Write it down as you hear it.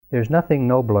there's nothing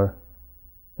nobler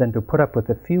than to put up with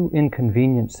a few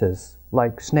inconveniences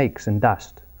like snakes and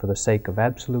dust for the sake of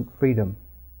absolute freedom,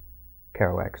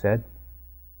 Kerouac said.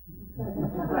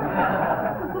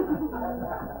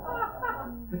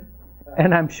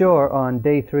 And I'm sure on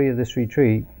day 3 of this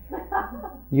retreat,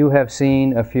 you have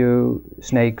seen a few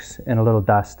snakes and a little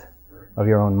dust of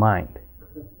your own mind.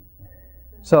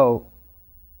 So,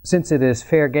 since it is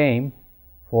fair game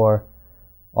for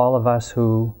all of us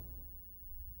who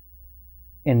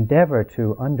endeavor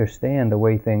to understand the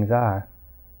way things are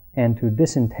and to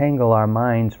disentangle our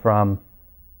minds from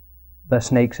the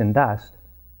snakes and dust,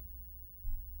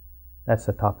 that's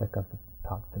the topic of the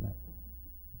talk tonight.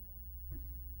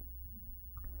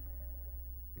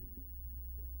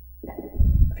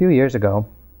 A few years ago,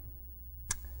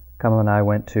 Kamal and I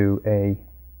went to a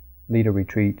leader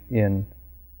retreat in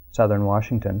southern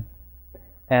Washington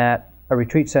at a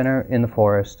retreat center in the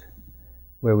forest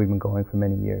where we've been going for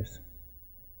many years.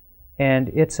 And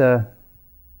it's a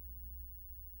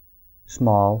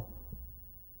small,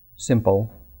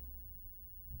 simple,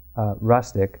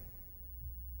 rustic,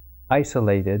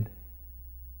 isolated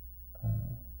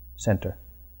center.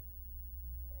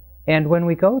 And when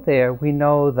we go there, we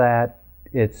know that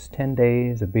it's 10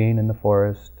 days of being in the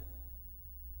forest,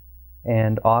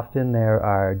 and often there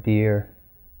are deer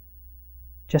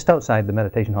just outside the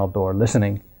meditation hall door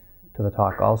listening to the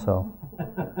talk also.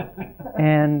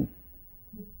 And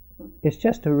it's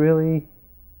just a really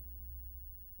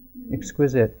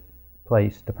exquisite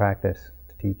place to practice,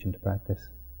 to teach and to practice.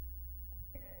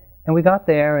 And we got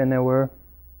there and there were,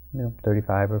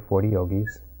 35 or 40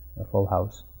 yogis, a full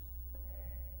house.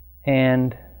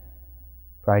 And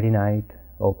Friday night,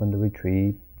 opened the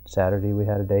retreat. Saturday we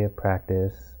had a day of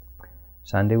practice.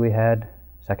 Sunday we had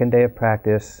second day of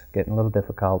practice, getting a little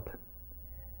difficult.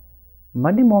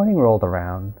 Monday morning rolled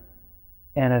around,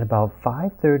 and at about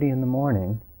 5:30 in the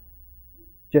morning,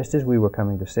 just as we were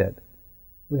coming to sit,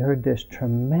 we heard this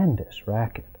tremendous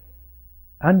racket.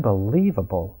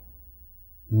 Unbelievable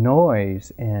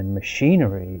noise and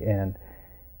machinery, and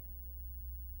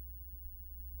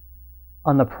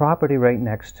on the property right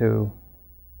next to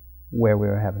where we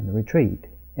were having the retreat.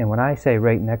 And when I say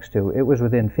right next to, it was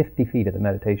within 50 feet of the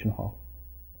meditation hall.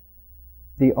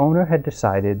 The owner had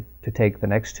decided to take the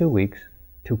next 2 weeks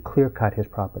to clear cut his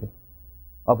property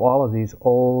of all of these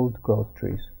old growth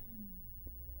trees.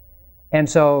 And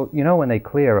so, when they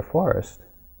clear a forest,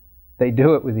 they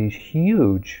do it with these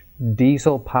huge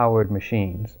diesel-powered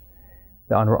machines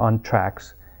on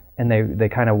tracks, and they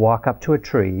kind of walk up to a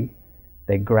tree,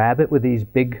 they grab it with these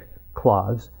big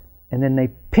claws, and then they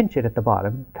pinch it at the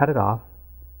bottom, cut it off,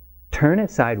 turn it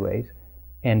sideways,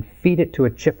 and feed it to a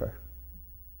chipper.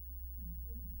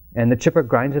 And the chipper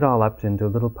grinds it all up into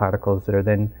little particles that are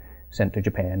then sent to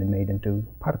Japan and made into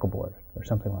particle board or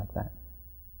something like that.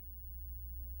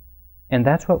 And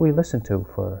that's what we listened to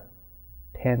for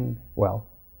the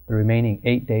remaining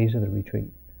 8 days of the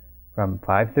retreat, from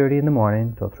 5:30 in the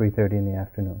morning till 3:30 in the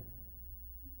afternoon.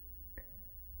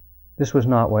 This was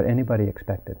not what anybody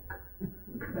expected.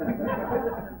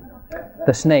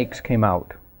 The snakes came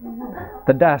out.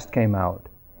 The dust came out.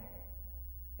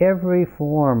 Every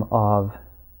form of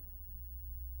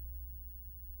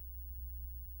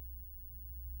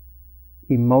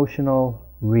emotional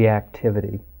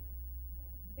reactivity,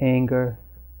 anger,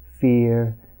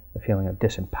 fear, the feeling of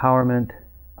disempowerment,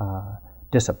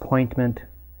 disappointment,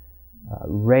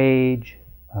 rage,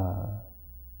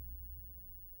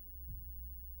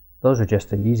 those are just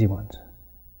the easy ones.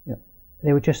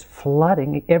 They were just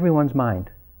flooding everyone's mind,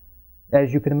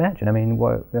 as you can imagine.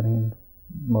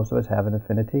 Most of us have an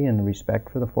affinity and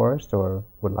respect for the forest, or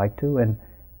would like to, and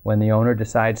when the owner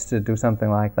decides to do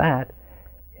something like that,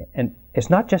 and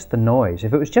it's not just the noise.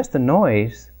 If it was just the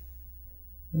noise,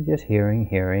 it was just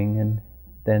hearing, and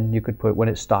then you could put, when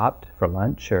it stopped for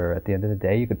lunch or at the end of the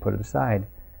day, you could put it aside.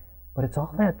 But it's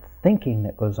all that thinking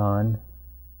that goes on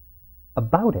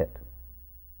about it.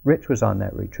 Rich was on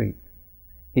that retreat.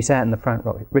 He sat in the front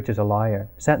row. Rich is a lawyer.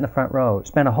 Sat in the front row.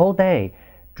 Spent a whole day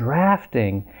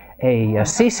drafting a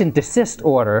cease and desist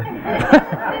order.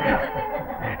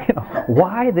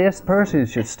 Why this person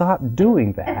should stop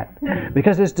doing that,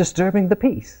 because it's disturbing the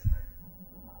peace.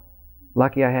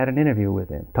 Lucky I had an interview with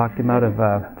him. Talked him out of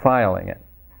filing it.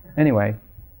 Anyway,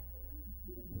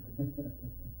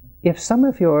 if some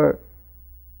of your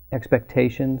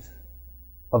expectations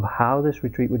of how this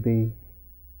retreat would be,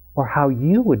 or how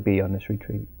you would be on this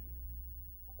retreat,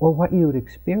 or what you would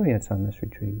experience on this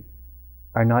retreat,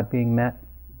 are not being met,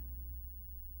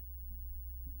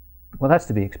 well, that's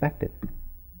to be expected.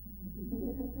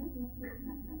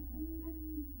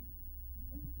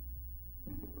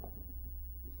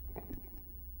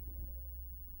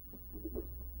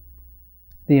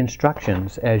 The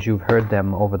instructions, as you've heard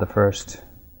them over the first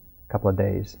couple of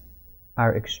days,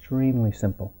 are extremely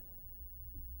simple.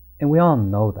 And we all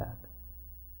know that.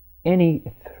 Any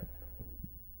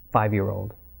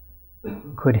 5-year-old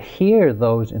could hear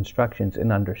those instructions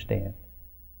and understand.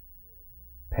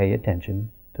 Pay attention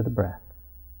to the breath.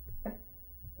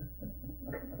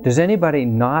 Does anybody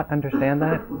not understand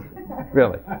that?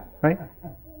 Really, right?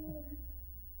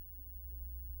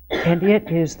 And it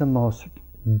is the most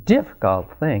difficult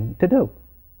thing to do.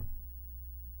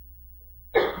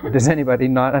 Does anybody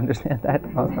not understand that?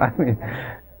 I mean,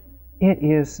 it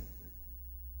is.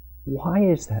 Why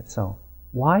is that so?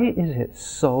 Why is it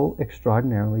so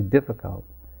extraordinarily difficult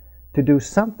to do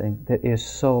something that is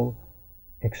so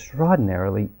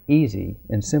extraordinarily easy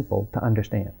and simple to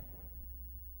understand?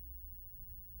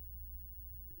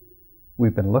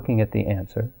 We've been looking at the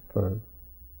answer for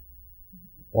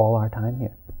all our time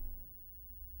here.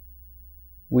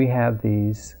 We have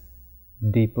these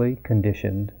deeply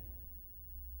conditioned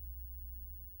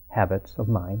habits of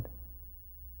mind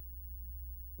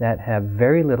that have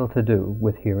very little to do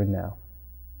with here and now.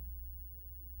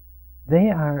 They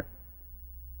are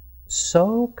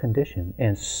so conditioned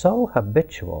and so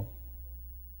habitual,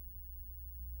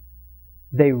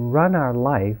 they run our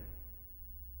life,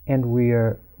 and we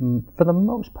are, for the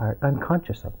most part,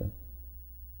 unconscious of them.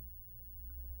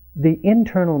 The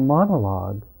internal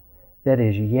monologue that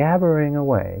is yabbering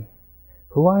away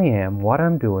who I am, what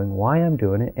I'm doing, why I'm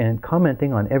doing it, and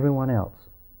commenting on everyone else.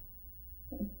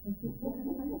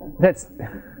 That's...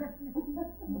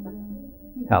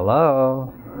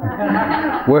 Hello?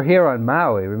 We're here on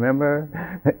Maui,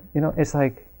 remember? You know, it's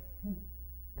like...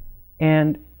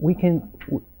 And we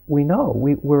know,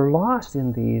 we're lost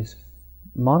in these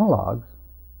monologues,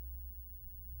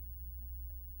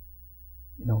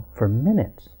 you know, for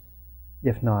minutes,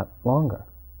 if not longer.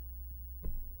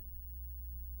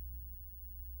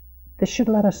 This should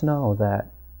let us know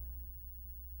that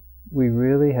we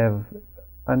really have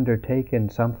undertaken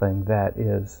something that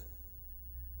is,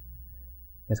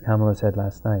 as Kamala said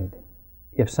last night,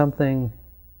 if something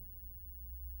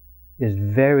is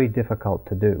very difficult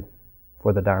to do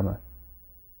for the Dharma,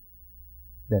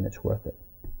 then it's worth it.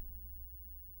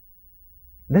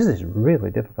 This is really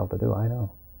difficult to do, I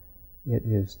know. It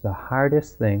is the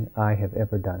hardest thing I have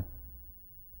ever done,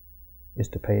 is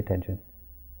to pay attention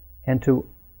and to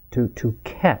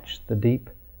catch the deep,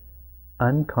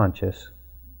 unconscious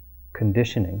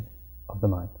conditioning of the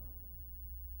mind.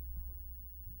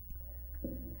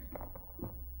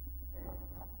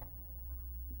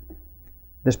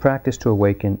 This practice to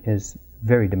awaken is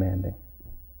very demanding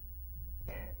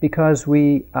because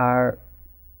we are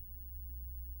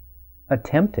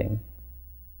attempting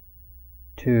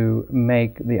to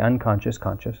make the unconscious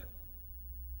conscious.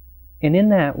 And in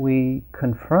that we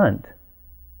confront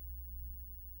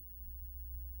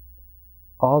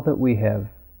all that we have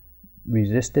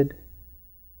resisted,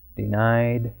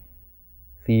 denied,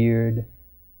 feared,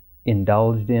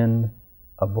 indulged in,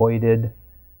 avoided,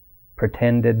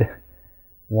 pretended,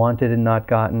 wanted and not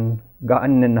gotten,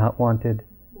 gotten and not wanted.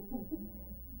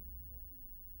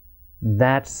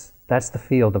 That's the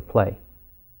field of play.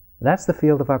 That's the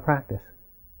field of our practice.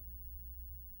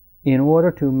 In order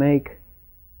to make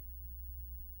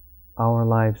our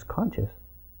lives conscious,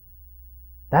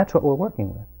 that's what we're working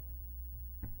with.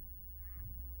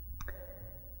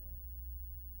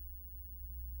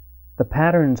 The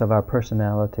patterns of our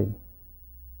personality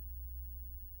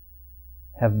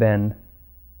have been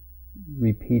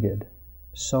repeated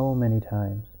so many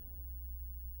times.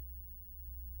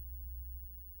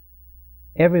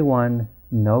 Everyone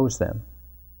knows them.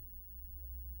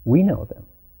 We know them.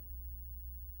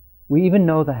 We even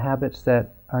know the habits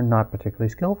that are not particularly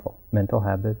skillful. Mental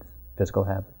habits, physical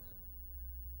habits,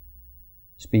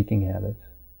 speaking habits,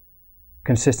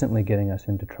 consistently getting us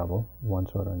into trouble of one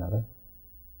sort or another.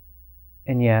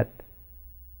 And yet,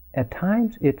 at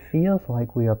times it feels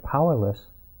like we are powerless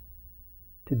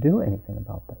to do anything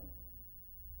about them.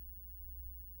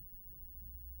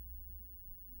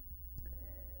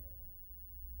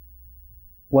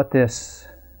 What this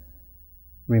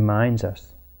reminds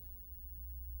us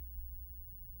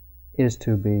is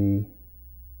to be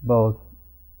both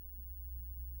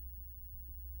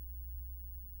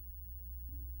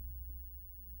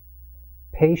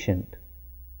patient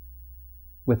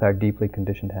with our deeply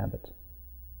conditioned habits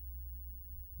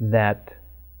that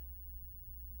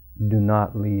do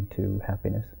not lead to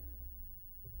happiness.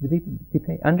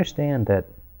 Understand that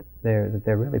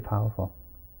they're really powerful.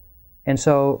 And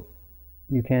so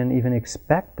you can even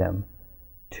expect them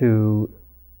to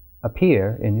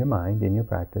appear in your mind, in your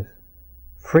practice,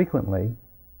 frequently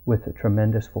with a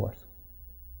tremendous force.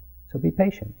 So be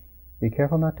patient. Be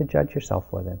careful not to judge yourself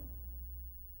for them.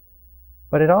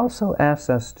 But it also asks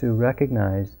us to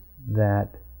recognize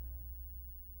that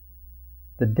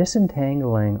the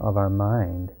disentangling of our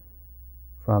mind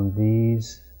from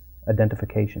these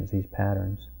identifications, these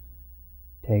patterns,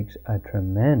 takes a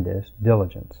tremendous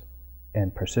diligence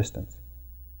and persistence.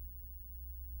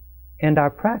 And our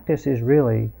practice is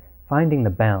really finding the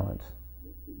balance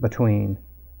between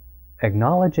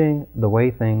acknowledging the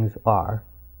way things are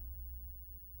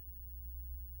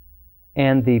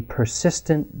and the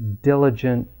persistent,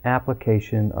 diligent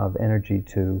application of energy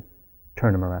to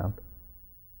turn them around.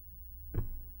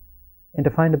 And to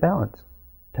find a balance.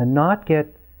 To not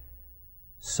get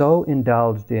so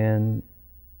indulged in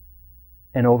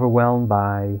and overwhelmed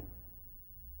by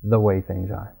the way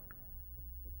things are.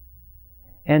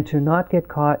 And to not get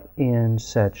caught in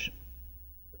such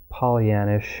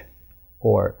Pollyannish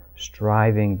or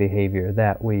striving behavior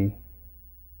that we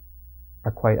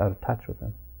are quite out of touch with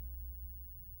them.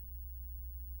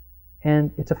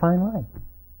 And it's a fine line.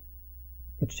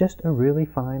 It's just a really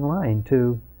fine line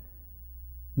to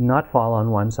not fall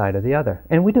on one side or the other.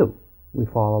 And we do. We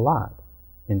fall a lot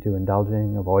into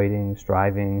indulging, avoiding,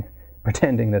 striving,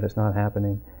 pretending that it's not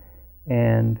happening.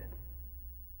 And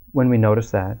when we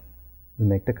notice that, we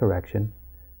make the correction,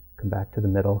 come back to the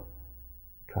middle,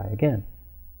 try again.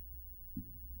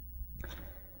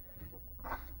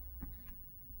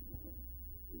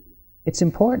 It's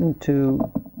important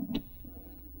to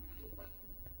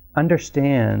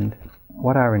understand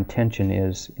what our intention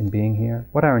is in being here,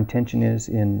 what our intention is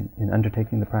in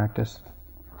undertaking the practice.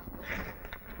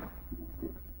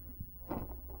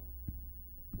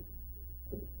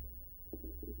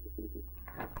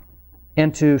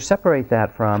 And to separate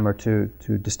that from, or to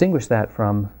distinguish that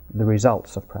from the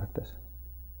results of practice.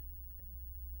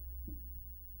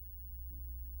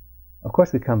 Of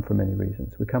course, we come for many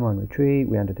reasons. We come on retreat,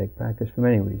 we undertake practice for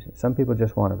many reasons. Some people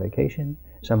just want a vacation,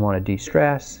 some want to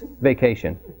de-stress.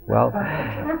 Vacation, well,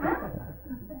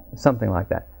 something like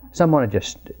that. Some want to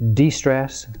just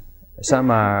de-stress, some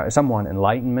want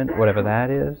enlightenment, whatever that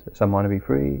is. Some want to be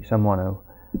free, some want to,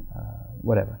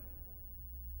 whatever.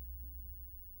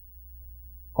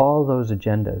 All those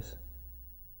agendas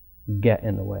get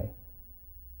in the way.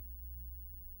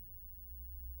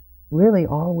 Really,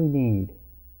 all we need,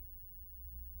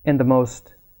 and the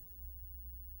most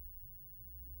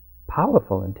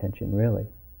powerful intention, really,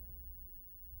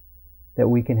 that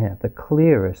we can have, the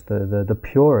clearest, the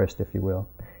purest, if you will,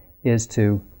 is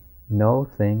to know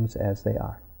things as they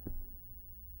are.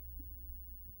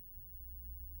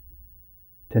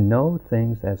 To know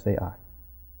things as they are.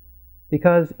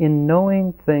 Because in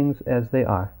knowing things as they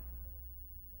are,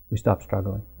 we stop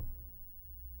struggling.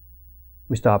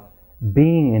 We stop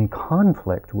being in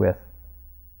conflict with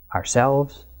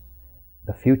ourselves,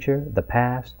 the future, the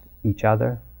past, each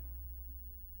other.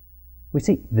 We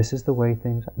see, this is the way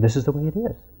things are. This is the way it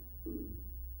is.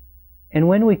 And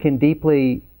when we can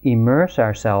deeply immerse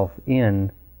ourselves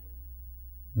in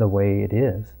the way it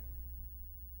is,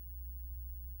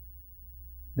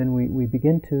 then we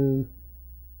begin to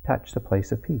touch the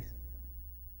place of peace.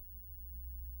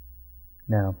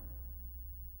 Now,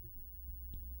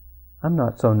 I'm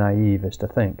not so naive as to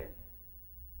think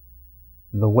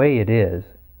the way it is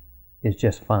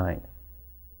just fine.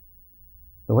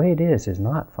 The way it is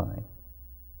not fine.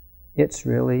 It's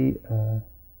really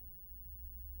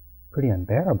pretty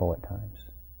unbearable at times.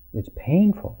 It's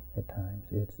painful at times.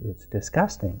 It's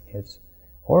disgusting. It's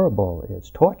horrible. It's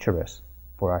torturous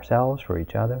for ourselves, for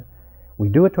each other. We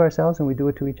do it to ourselves and we do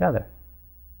it to each other.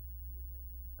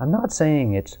 I'm not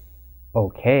saying it's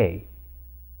okay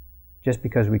just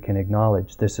because we can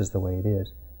acknowledge this is the way it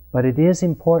is. But it is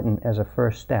important as a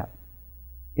first step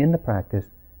in the practice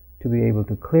to be able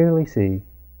to clearly see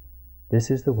this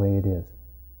is the way it is.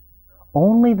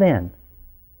 Only then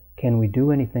can we do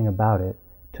anything about it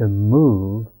to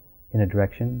move in a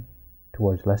direction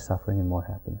towards less suffering and more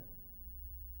happiness.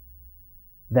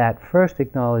 That first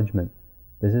acknowledgement,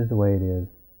 this is the way it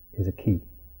is a key.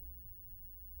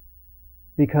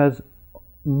 Because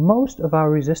most of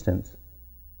our resistance,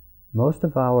 most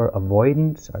of our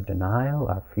avoidance, our denial,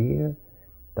 our fear,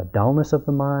 the dullness of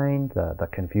the mind, the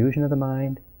confusion of the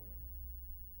mind,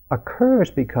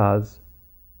 occurs because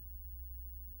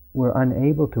we're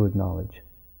unable to acknowledge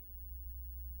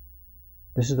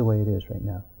this is the way it is right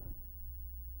now.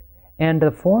 And the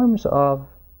forms of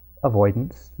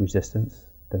avoidance, resistance,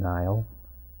 denial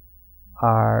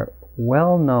are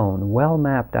well known, well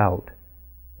mapped out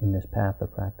in this path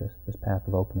of practice, this path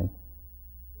of opening.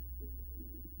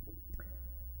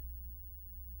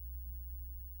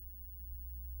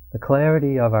 the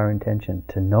clarity of our intention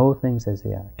to know things as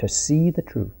they are, to see the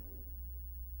truth,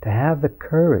 to have the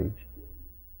courage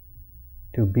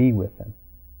to be with them,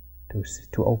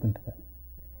 to open to them.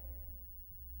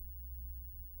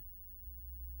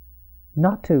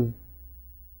 Not to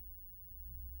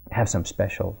have some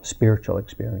special spiritual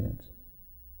experience.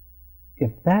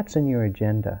 If that's in your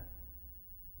agenda,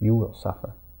 you will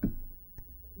suffer.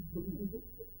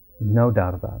 No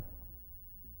doubt about it.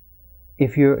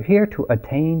 If you're here to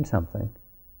attain something,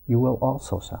 you will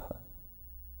also suffer.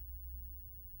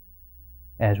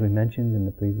 As we mentioned in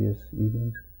the previous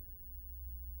evenings,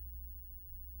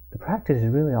 the practice is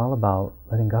really all about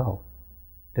letting go,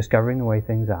 discovering the way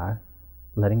things are,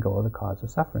 letting go of the cause of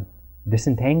suffering,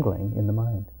 disentangling in the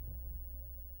mind.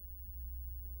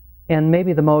 And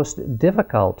maybe the most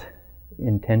difficult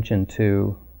intention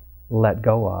to let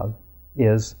go of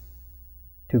is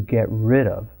to get rid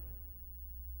of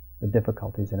the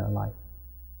difficulties in our life.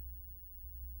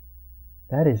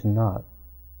 That is not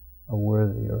a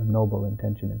worthy or a noble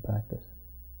intention in practice.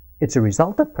 It's a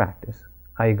result of practice,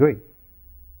 I agree,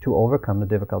 to overcome the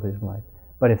difficulties in life.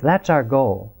 But if that's our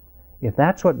goal, if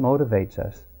that's what motivates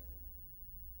us,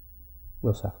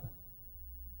 we'll suffer.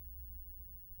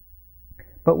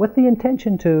 But with the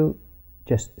intention to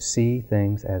just see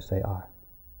things as they are.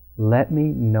 Let me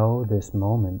know this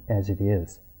moment as it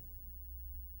is.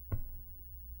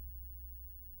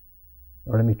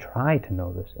 Or let me try to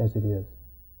know this as it is.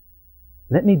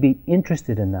 Let me be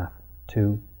interested enough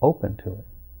to open to it,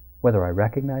 whether I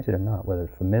recognize it or not, whether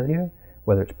it's familiar,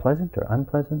 whether it's pleasant or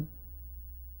unpleasant.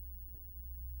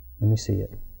 Let me see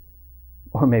it.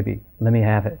 Or maybe, let me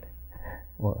have it.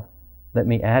 Or let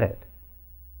me add it.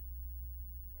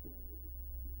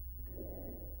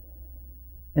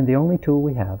 And the only tool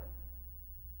we have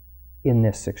in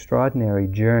this extraordinary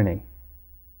journey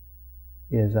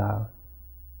is our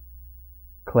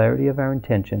clarity of our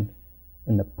intention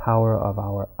and the power of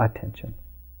our attention.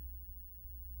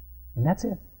 And that's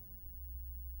it.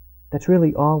 That's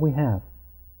really all we have.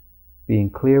 Being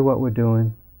clear what we're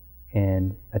doing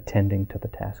and attending to the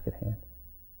task at hand.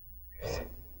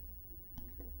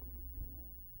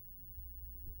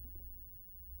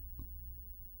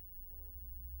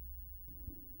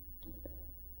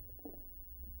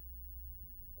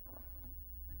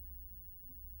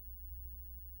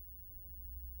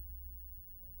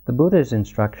 The Buddha's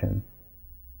instruction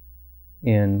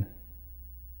in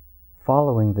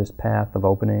following this path of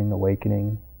opening,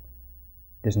 awakening,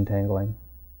 disentangling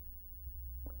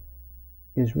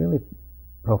is really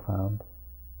profound.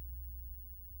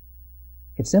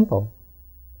 It's simple,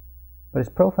 but it's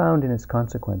profound in its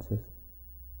consequences.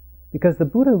 Because the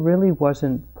Buddha really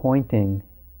wasn't pointing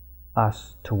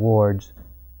us towards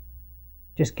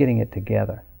just getting it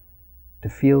together, to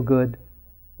feel good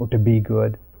or to be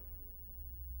good,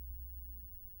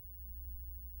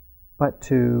 but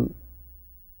to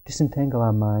disentangle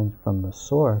our minds from the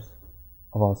source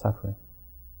of all suffering.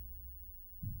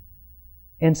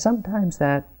 And sometimes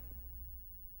that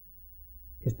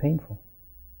is painful.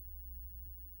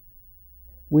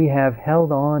 We have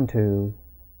held on to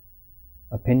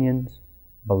opinions,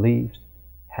 beliefs,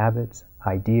 habits,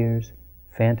 ideas,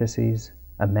 fantasies,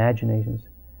 imaginations,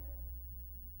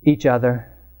 each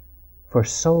other for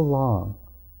so long.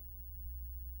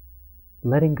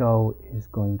 Letting go is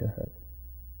going to hurt.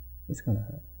 It's going to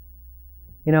hurt.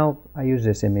 You know, I use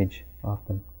this image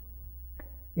often.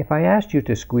 If I asked you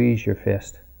to squeeze your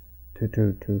fist,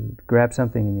 to grab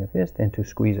something in your fist and to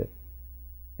squeeze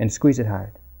it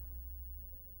hard.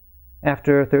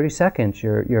 After 30 seconds,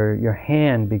 your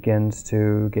hand begins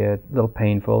to get a little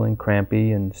painful and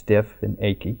crampy and stiff and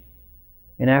achy.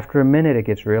 And after a minute, it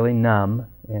gets really numb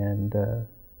and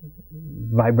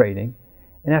vibrating.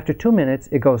 And after 2 minutes,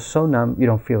 it goes so numb, you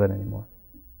don't feel it anymore.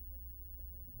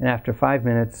 And after 5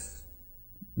 minutes,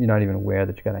 you're not even aware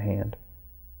that you got a hand.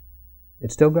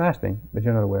 It's still grasping, but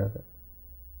you're not aware of it.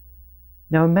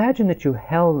 Now imagine that you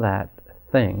held that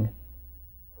thing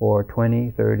for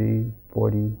 20, 30,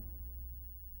 40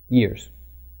 years.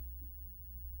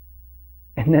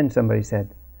 And then somebody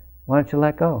said, why don't you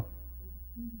let go?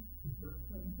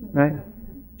 Right?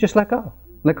 Just let go.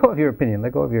 Let go of your opinion,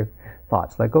 let go of your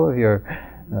thoughts, let go of your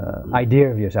idea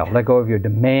of yourself, let go of your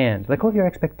demands, let go of your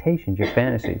expectations, your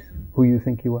fantasies, who you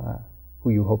think you are, who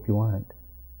you hope you aren't.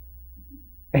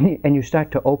 And you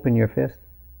start to open your fist.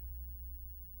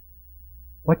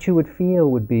 What you would feel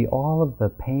would be all of the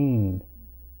pain,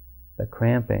 the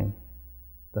cramping,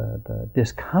 the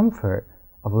discomfort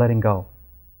of letting go.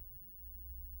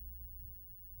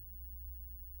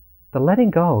 The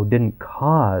letting go didn't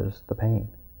cause the pain.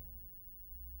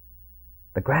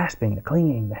 The grasping, the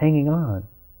clinging, the hanging on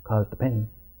caused the pain.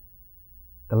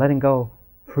 The letting go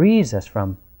frees us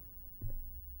from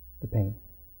the pain.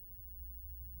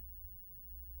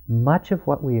 Much of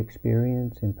what we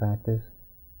experience in practice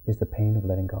is the pain of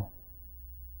letting go.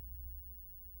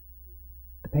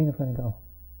 The pain of letting go.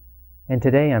 And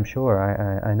today, I'm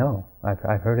sure, I know,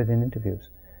 I've heard it in interviews.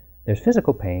 There's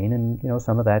physical pain, and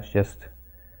some of that's just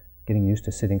getting used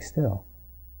to sitting still.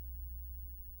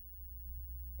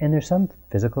 And there's some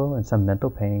physical and some mental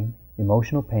pain,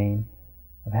 emotional pain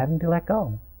of having to let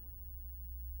go.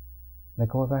 Let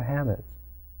go of our habits.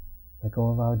 Let go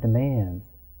of our demands.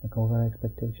 Let go of our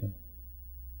expectations.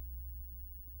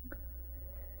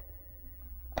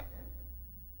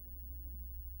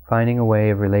 Finding a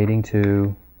way of relating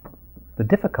to the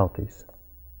difficulties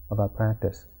of our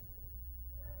practice.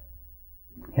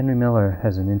 Henry Miller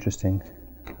has an interesting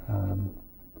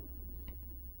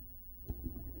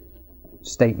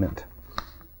statement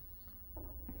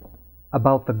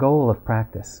about the goal of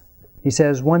practice. He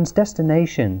says, one's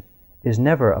destination is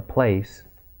never a place,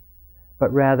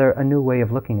 but rather a new way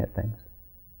of looking at things.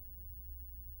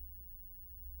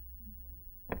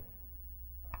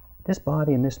 This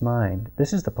body and this mind,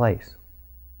 this is the place.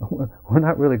 We're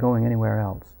not really going anywhere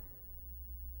else.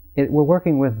 We're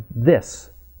working with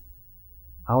this,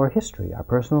 our history, our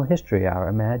personal history, our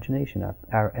imagination,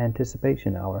 our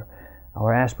anticipation,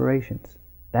 our aspirations.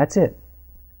 That's it.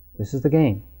 This is the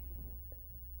game.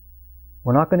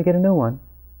 We're not going to get a new one,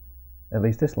 at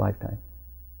least this lifetime.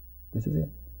 This is it.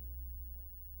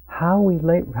 How we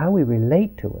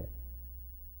relate to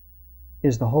it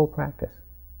is the whole practice.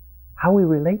 How we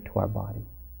relate to our body,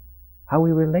 how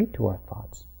we relate to our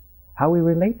thoughts, how we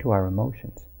relate to our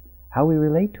emotions, how we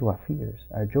relate to our fears,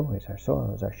 our joys, our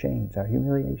sorrows, our shames, our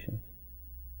humiliations.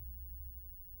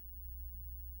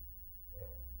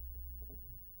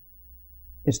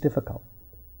 It's difficult.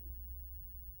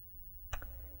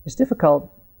 It's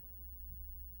difficult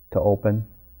to open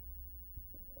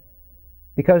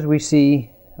because we see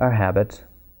our habits,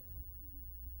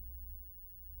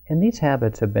 and these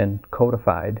habits have been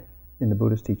codified in the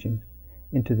Buddhist teachings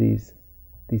into these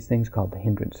things called the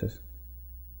hindrances.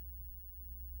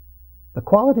 The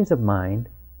qualities of mind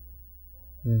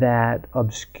that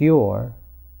obscure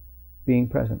being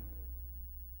present,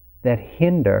 that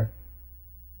hinder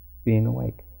being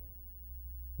awake,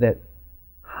 that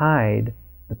hide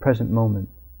the present moment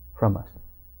from us.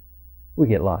 We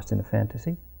get lost in a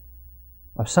fantasy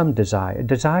of some desire,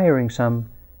 desiring some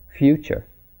future,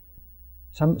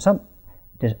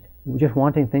 just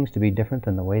wanting things to be different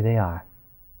than the way they are.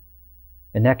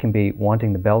 And that can be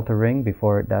wanting the bell to ring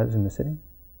before it does in the sitting.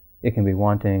 It can be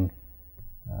wanting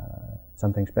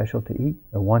something special to eat,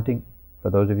 or wanting, for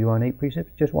those of you on 8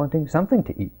 precepts, just wanting something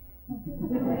to eat.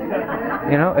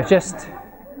 It's just...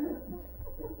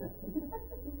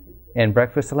 And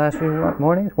breakfast the last few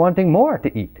mornings, wanting more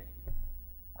to eat.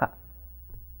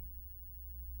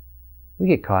 We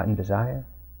get caught in desire.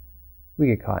 We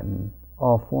get caught in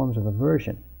all forms of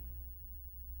aversion,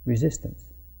 resistance,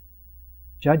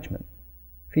 judgment,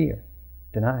 fear,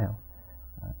 denial,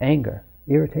 anger,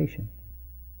 irritation,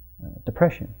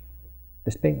 depression,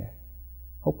 despair,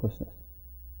 hopelessness,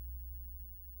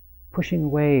 pushing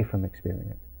away from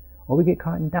experience. Or we get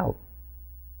caught in doubt.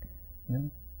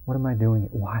 What am I doing?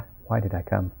 Why did I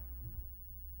come?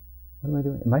 What am I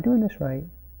doing? Am I doing this right?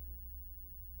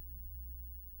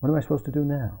 What am I supposed to do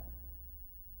now?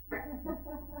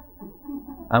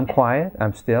 I'm quiet,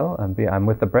 I'm still, I'm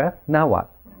with the breath, now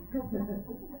what?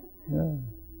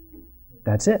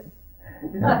 That's it.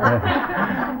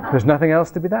 There's nothing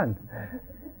else to be done.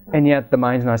 And yet the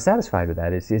mind's not satisfied with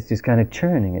that. It's just kind of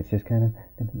churning. It's just kind of...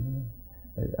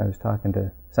 I was talking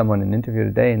to someone in an interview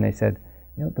today, and they said,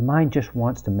 the mind just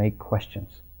wants to make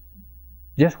questions.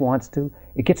 Just wants to.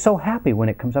 It gets so happy when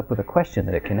it comes up with a question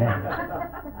that it can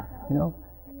answer.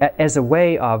 As a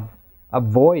way of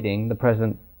avoiding the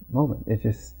present moment.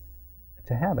 It's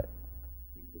a habit.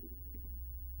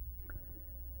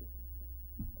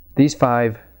 These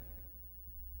 5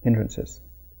 hindrances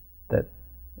that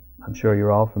I'm sure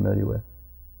you're all familiar with: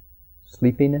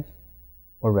 sleepiness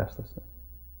or restlessness,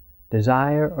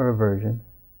 desire or aversion,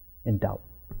 and doubt.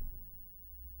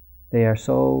 They are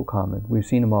so common. We've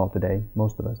seen them all today,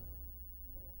 most of us.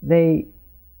 They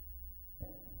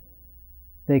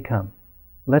come.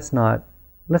 Let's not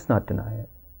deny it.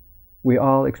 We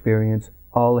all experience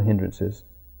all the hindrances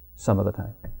some of the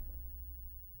time.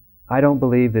 I don't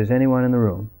believe there's anyone in the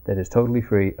room that is totally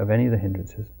free of any of the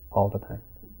hindrances all the time.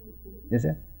 Is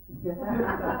there?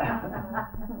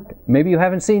 Maybe you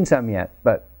haven't seen some yet,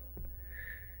 but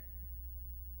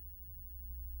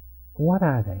what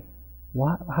are they?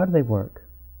 How do they work?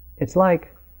 It's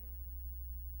like,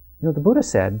 the Buddha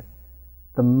said,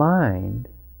 the mind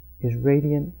is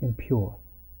radiant and pure.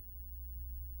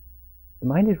 The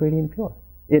mind is radiant and pure.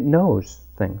 It knows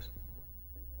things.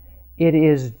 It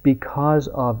is because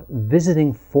of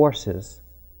visiting forces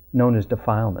known as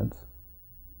defilements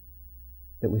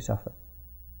that we suffer.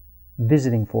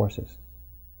 Visiting forces.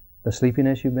 The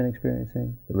sleepiness you've been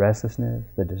experiencing, the restlessness,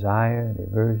 the desire, the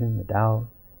aversion, the doubt,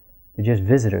 they're just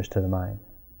visitors to the mind.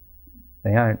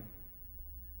 They aren't,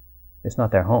 it's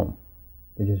not their home.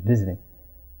 They're just visiting.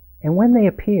 And when they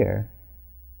appear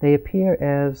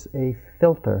as a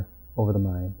filter over the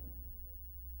mind.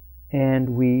 And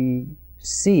we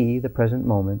see the present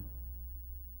moment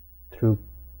through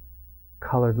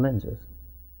colored lenses.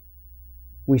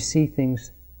 We see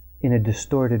things in a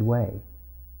distorted way.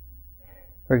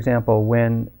 For example,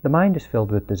 when the mind is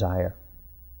filled with desire,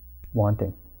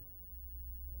 wanting,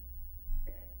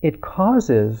 it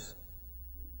causes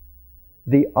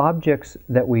the objects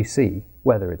that we see,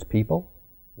 whether it's people,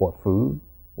 or food,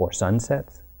 or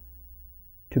sunsets,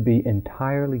 to be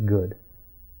entirely good.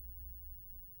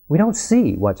 We don't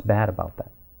see what's bad about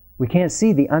that. We can't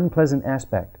see the unpleasant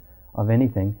aspect of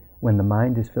anything when the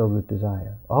mind is filled with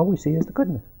desire. All we see is the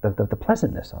goodness, the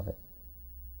pleasantness of it.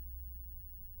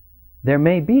 There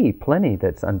may be plenty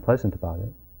that's unpleasant about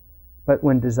it, but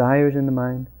when desire is in the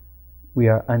mind, we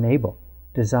are unable.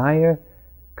 Desire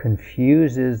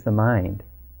confuses the mind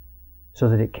so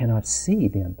that it cannot see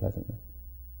the unpleasantness.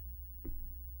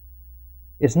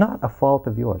 It's not a fault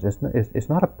of yours. It's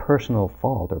not a personal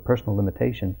fault or personal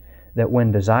limitation that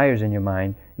when desire's in your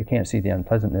mind, you can't see the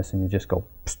unpleasantness and you just go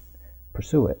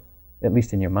pursue it, at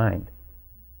least in your mind.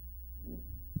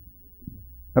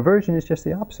 Aversion is just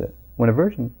the opposite. When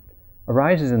aversion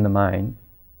arises in the mind,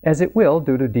 as it will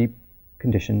due to deep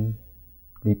conditioning,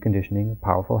 a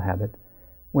powerful habit,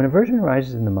 when aversion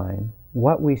arises in the mind,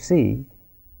 what we see,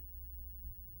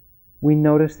 we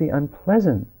notice the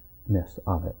unpleasantness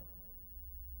of it.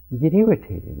 We get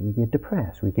irritated, we get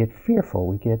depressed, we get fearful,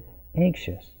 we get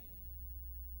anxious.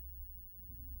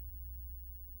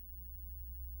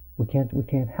 We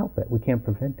can't help it, we can't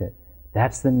prevent it.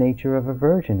 That's the nature of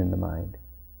aversion in the mind.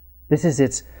 This is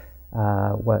its,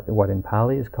 what in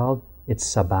Pali is called, its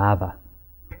sabhava.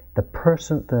 The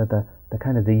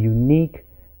kind of the unique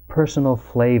personal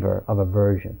flavor of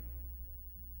aversion.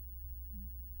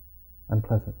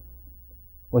 Unpleasant.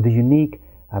 Or the unique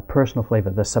personal flavor,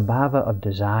 the sabhava of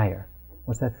desire.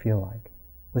 What's that feel like?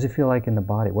 What does it feel like in the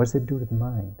body? What does it do to the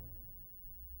mind?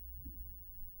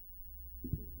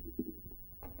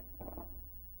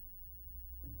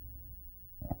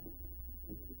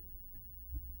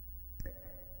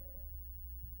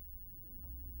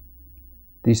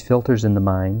 These filters in the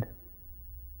mind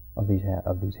of these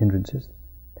hindrances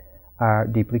are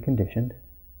deeply conditioned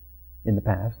in the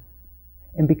past,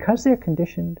 and because they're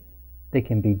conditioned, they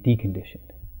can be deconditioned.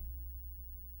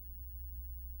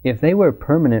 If they were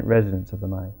permanent residents of the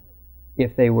mind,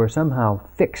 if they were somehow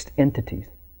fixed entities,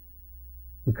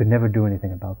 we could never do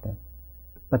anything about them.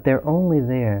 But they're only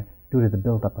there due to the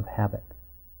buildup of habit.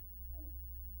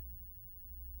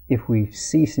 If we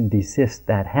cease and desist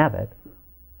that habit,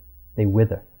 they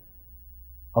wither,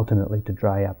 ultimately to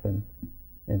dry up and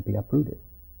be uprooted.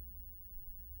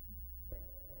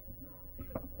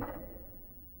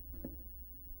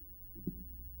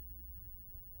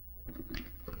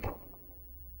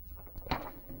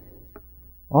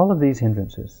 All of these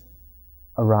hindrances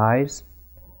arise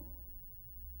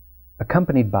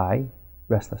accompanied by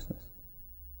restlessness.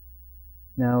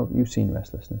 Now, you've seen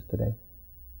restlessness today.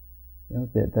 You know,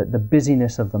 the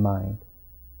busyness of the mind,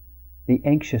 the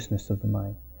anxiousness of the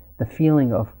mind, the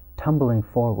feeling of tumbling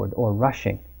forward or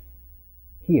rushing.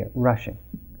 Here, rushing.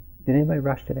 Did anybody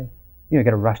rush today? You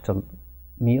got to rush to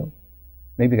meal.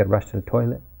 Maybe you got to rush to the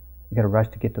toilet. You got to rush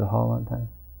to get to the hall on time.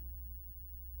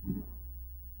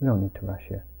 We don't need to rush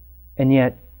here. And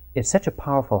yet, it's such a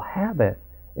powerful habit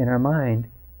in our mind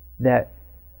that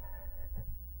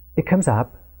it comes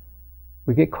up,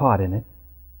 we get caught in it,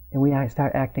 and we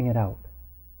start acting it out.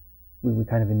 We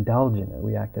kind of indulge in it,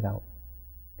 we act it out.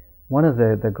 One of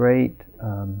the great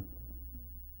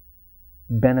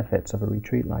benefits of a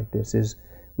retreat like this is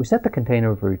we set the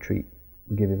container of a retreat.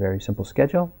 We give you a very simple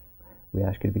schedule. We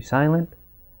ask you to be silent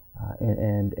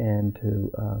and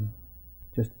to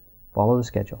just follow the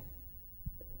schedule.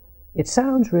 It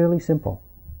sounds really simple.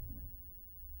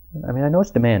 I mean, I know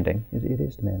it's demanding. It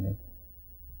is demanding.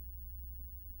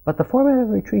 But the format of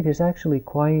a retreat is actually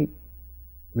quite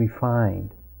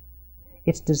refined.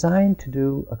 It's designed to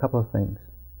do a couple of things.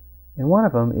 And one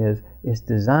of them is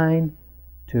designed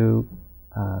to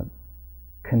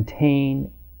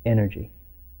contain energy.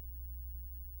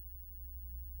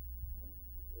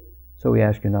 So we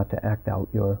ask you not to act out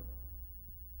your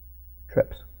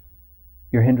trips,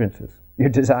 your hindrances, your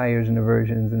desires and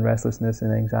aversions and restlessness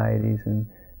and anxieties, and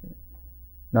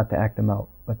not to act them out,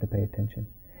 but to pay attention.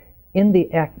 In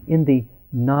the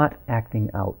not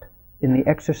acting out, in the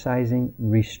exercising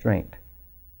restraint,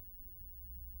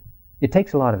 it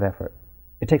takes a lot of effort.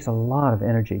 It takes a lot of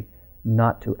energy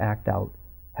not to act out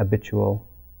habitual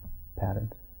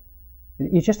patterns.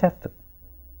 You just have to.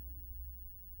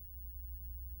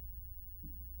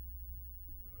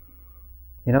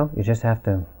 You just have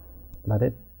to let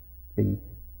it be.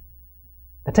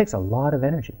 That takes a lot of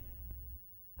energy.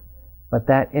 But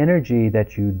that energy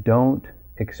that you don't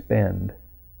expend,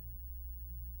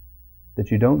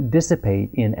 that you don't dissipate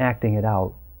in acting it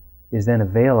out, is then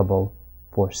available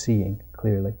for seeing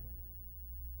clearly.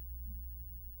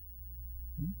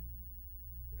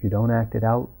 If you don't act it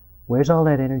out, where's all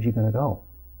that energy going to go?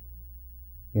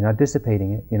 You're not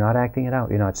dissipating it, you're not acting it out,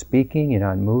 you're not speaking, you're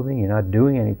not moving, you're not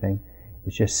doing anything.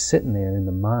 It's just sitting there in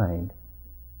the mind.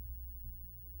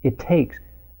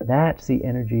 That's the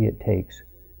energy it takes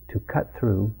to cut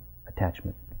through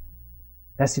attachment.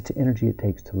 That's the energy it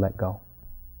takes to let go.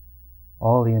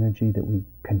 All the energy that we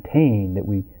contain,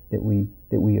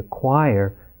 that we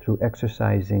acquire through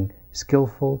exercising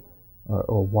skillful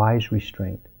or wise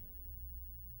restraint.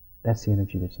 That's the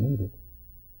energy that's needed.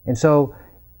 And so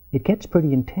it gets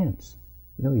pretty intense.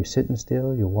 You're sitting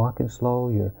still, you're walking slow,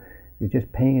 you're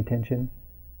just paying attention.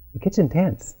 It gets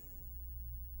intense.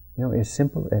 As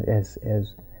simple as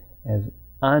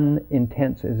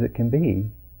unintense as it can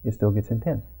be, it still gets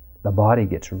intense. The body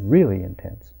gets really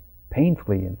intense,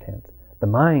 painfully intense. The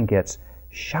mind gets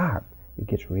sharp, it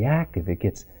gets reactive, it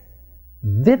gets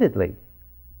vividly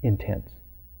intense.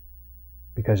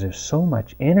 Because there's so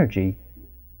much energy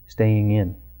staying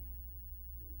in,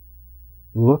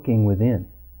 looking within.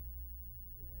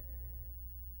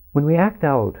 When we act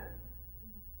out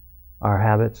our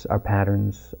habits, our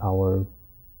patterns, our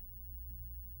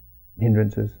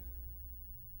hindrances,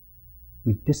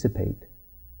 we dissipate,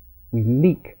 we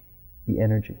leak the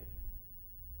energy.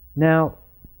 Now,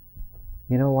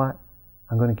 you know what?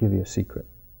 I'm going to give you a secret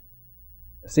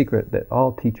that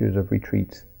all teachers of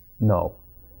retreats know,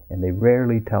 and they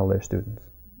rarely tell their students.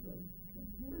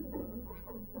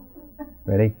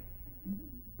 Ready?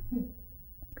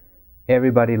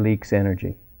 Everybody leaks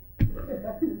energy.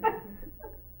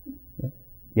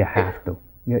 You have to.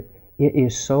 It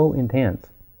is so intense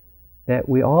that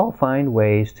we all find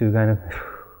ways to kind of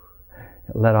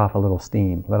let off a little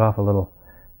steam, get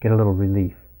a little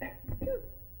relief.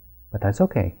 But that's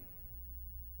okay.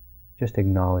 Just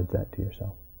acknowledge that to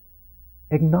yourself.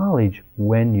 Acknowledge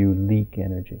when you leak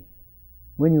energy,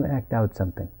 when you act out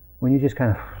something, when you just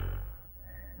kind of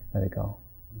let it go.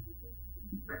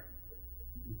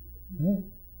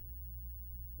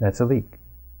 That's a leak.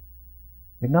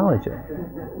 Acknowledge it.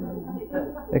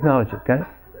 Acknowledge it. Okay?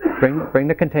 Bring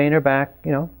the container back.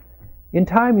 In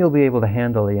time you'll be able to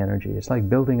handle the energy. It's like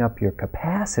building up your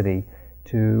capacity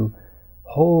to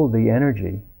hold the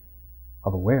energy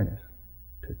of awareness,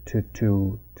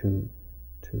 to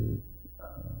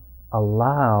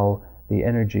allow the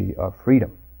energy of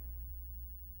freedom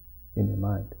in your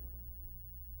mind,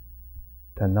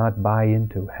 to not buy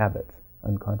into habits,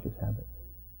 unconscious habits.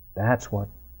 That's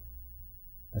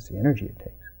the energy it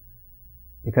takes.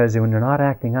 Because when you're not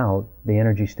acting out, the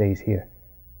energy stays here.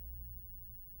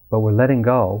 But we're letting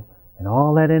go, and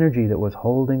all that energy that was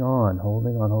holding on,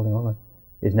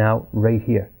 is now right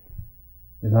here.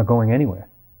 It's not going anywhere.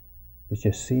 It's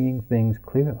just seeing things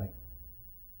clearly.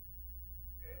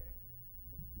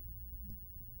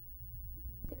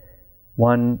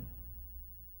 One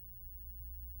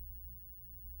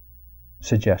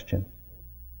suggestion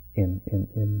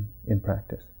in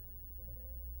practice.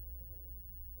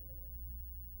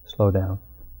 Slow down.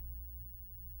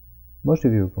 Most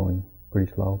of you are going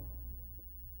pretty slow.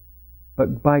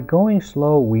 But by going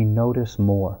slow, we notice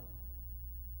more.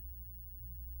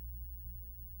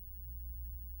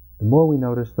 The more we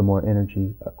notice, the more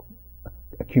energy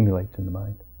accumulates in the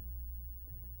mind.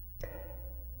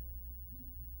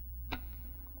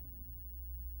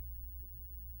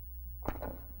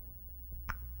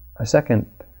 A second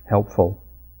helpful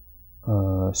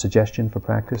suggestion for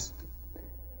practice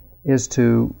is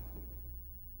to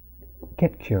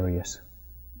get curious.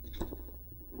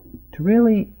 To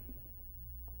really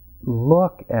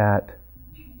look at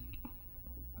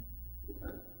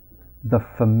the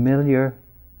familiar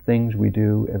things we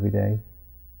do every day.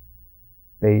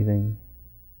 Bathing,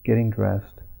 getting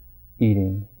dressed,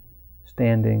 eating,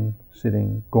 standing,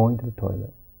 sitting, going to the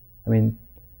toilet. I mean,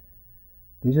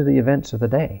 these are the events of the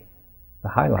day, the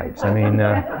highlights. I mean,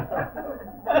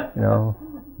 You know,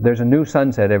 there's a new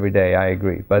sunset every day. I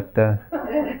agree, but you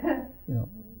know,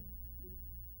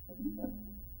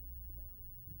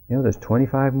 there's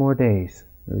 25 more days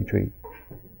to retreat.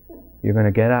 You're going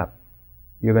to get up.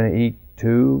 You're going to eat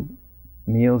 2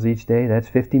 meals each day. That's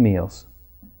 50 meals.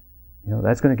 You know,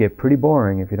 that's going to get pretty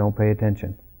boring if you don't pay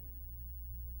attention.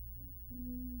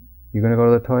 You're going to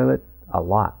go to the toilet a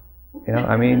lot. You know,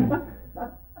 I mean,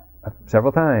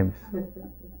 several times. You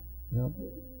know,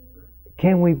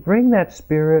 can we bring that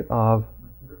spirit of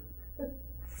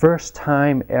first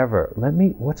time ever?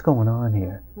 What's going on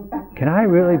here? Can I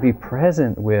really be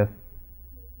present with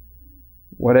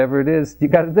whatever it is you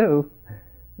got to do?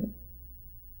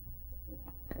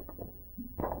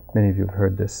 Many of you have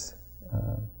heard this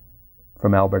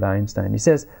from Albert Einstein. He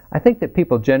says, I think that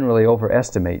people generally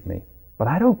overestimate me, but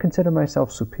I don't consider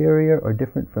myself superior or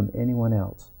different from anyone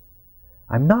else.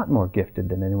 I'm not more gifted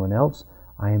than anyone else.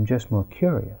 I am just more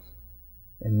curious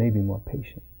and maybe more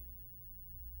patient.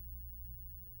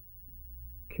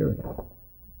 Curious,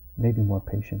 maybe more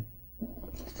patient.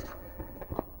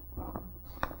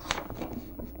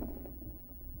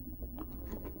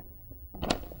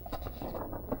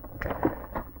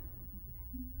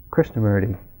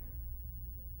 Krishnamurti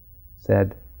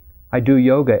said, I do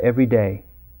yoga every day,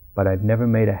 but I've never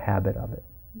made a habit of it.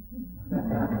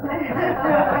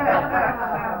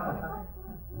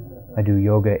 I do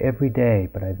yoga every day,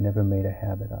 but I've never made a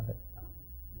habit of it.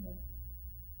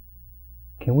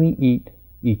 Can we eat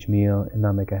each meal and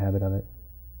not make a habit of it?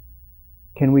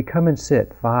 Can we come and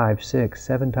sit 5, 6,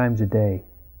 7 times a day,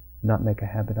 not make a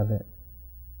habit of it?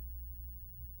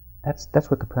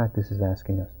 That's what the practice is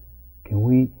asking us. Can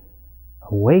we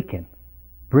awaken,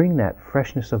 bring that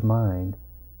freshness of mind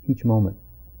each moment?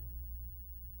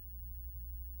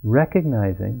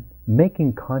 Recognizing,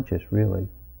 making conscious really,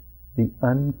 the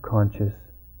unconscious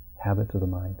habits of the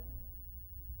mind.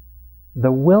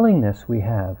 The willingness we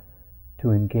have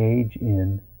to engage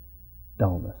in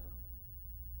dullness.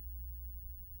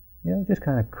 You know, just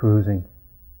kind of cruising.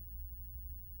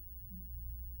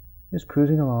 Just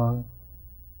cruising along,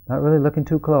 not really looking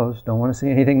too close, don't want to see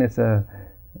anything that's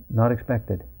not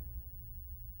expected.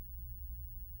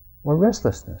 Or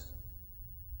restlessness,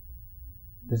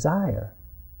 desire,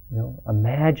 you know,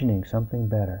 imagining something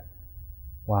better.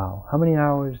 Wow, how many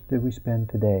hours did we spend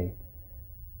today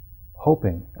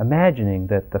hoping, imagining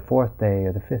that the 4th day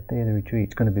or the 5th day of the retreat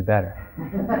is going to be better?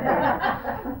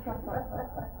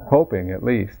 Hoping, at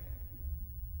least.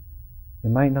 It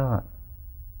might not.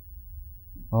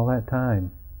 All that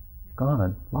time,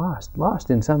 gone,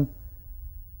 lost in some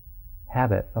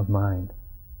habit of mind,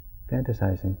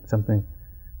 fantasizing something,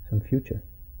 some future,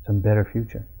 some better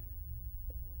future.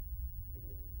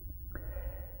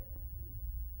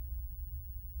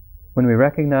 When we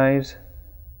recognize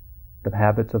the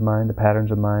habits of mind, the patterns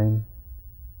of mind,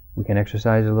 we can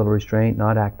exercise a little restraint,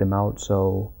 not act them out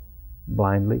so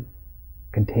blindly,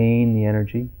 contain the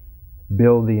energy,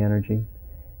 build the energy.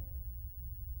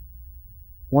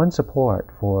 One support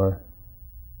for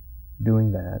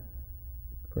doing that,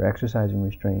 for exercising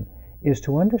restraint, is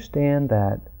to understand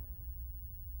that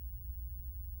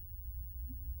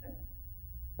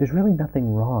there's really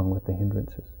nothing wrong with the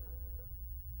hindrances.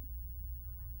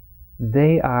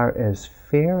 They are as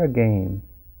fair a game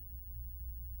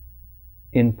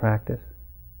in practice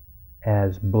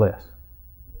as bliss,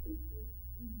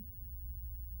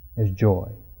 as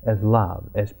joy, as love,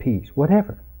 as peace,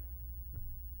 whatever.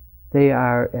 They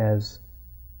are as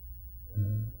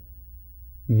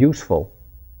useful,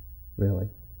 really,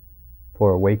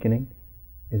 for awakening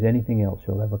as anything else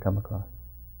you'll ever come across.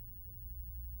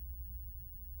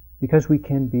 Because we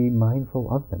can be mindful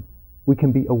of them. We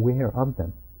can be aware of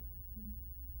them.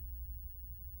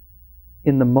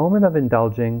 In the moment of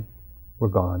indulging, we're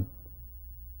gone.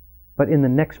 But in the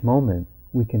next moment,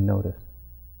 we can notice.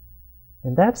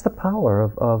 And that's the power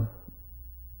of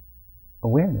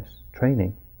awareness,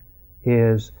 training,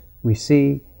 is we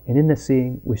see, and in the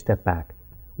seeing, we step back.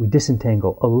 We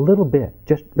disentangle a little bit,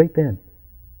 just right then.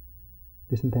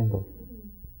 Disentangle.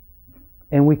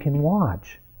 And we can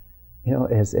watch. You know,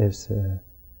 as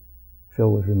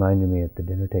Phil was reminding me at the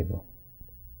dinner table,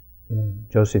 you know,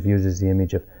 Joseph uses the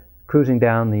image of cruising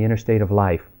down the interstate of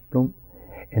life, boom,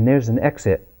 and there's an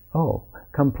exit. Oh,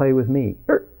 come play with me.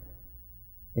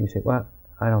 And you say, well,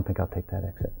 I don't think I'll take that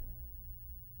exit.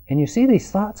 And you see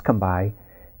these thoughts come by,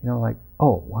 you know, like,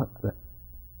 oh, why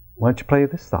don't you play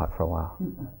with this thought for a while?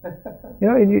 You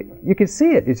know, and you can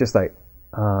see it. It's just like,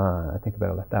 I think I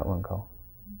better let that one go.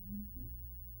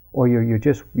 Or you're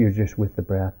just with the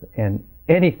breath, and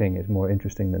anything is more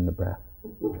interesting than the breath.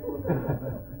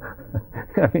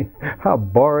 I mean, how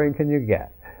boring can you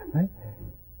get? Right?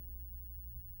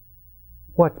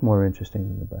 What's more interesting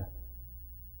than the breath?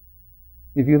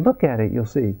 If you look at it, you'll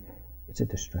see it's a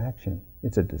distraction.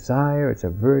 It's a desire, it's a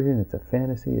aversion, it's a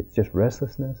fantasy, it's just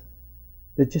restlessness.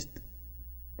 It's just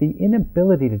the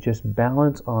inability to just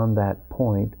balance on that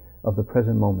point of the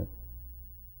present moment.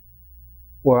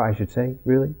 Or I should say,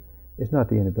 really, it's not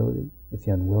the inability, it's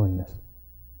the unwillingness.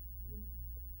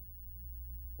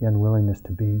 The unwillingness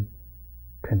to be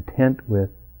content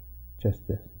with just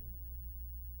this.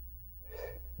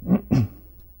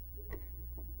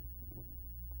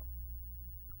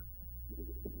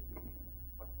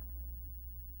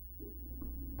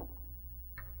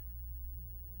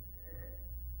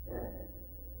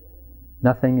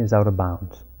 Nothing is out of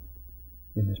bounds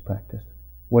in this practice.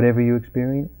 Whatever you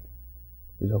experience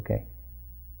is okay.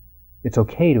 It's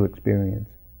okay to experience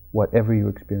whatever you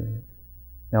experience.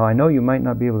 Now, I know you might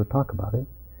not be able to talk about it.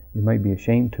 You might be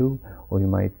ashamed to, or you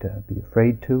might be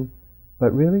afraid to,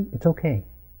 but really, it's okay.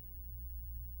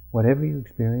 Whatever you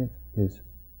experience is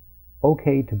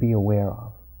okay to be aware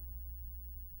of,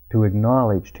 to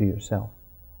acknowledge to yourself,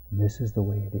 this is the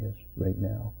way it is right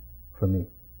now for me.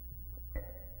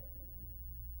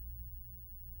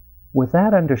 With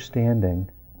that understanding,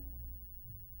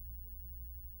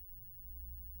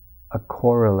 a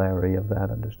corollary of that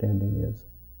understanding is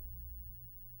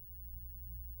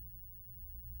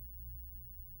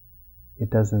it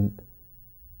doesn't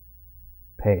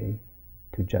pay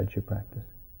to judge your practice.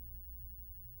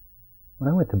 When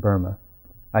I went to Burma,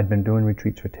 I'd been doing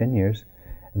retreats for 10 years,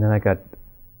 and then I got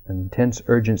an intense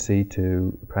urgency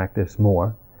to practice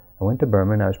more. I went to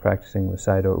Burma and I was practicing with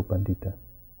Sayadaw U Pandita.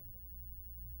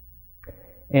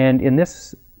 And in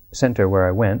this center where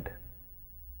I went,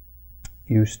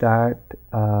 you start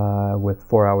with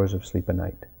 4 hours of sleep a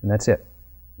night, and that's it.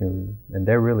 And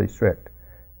they're really strict.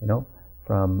 You know,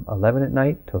 from 11 at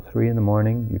night till 3 in the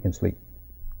morning, you can sleep.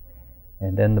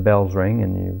 And then the bells ring,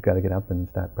 and you've got to get up and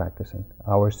start practicing.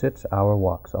 Hour sits, hour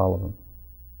walks, all of them.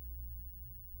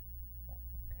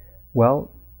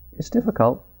 Well, it's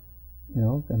difficult. You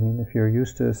know, I mean, if you're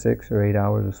used to 6 or 8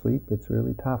 hours of sleep, it's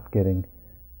really tough getting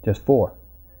just 4.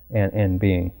 And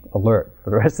being alert for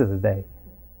the rest of the day.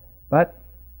 But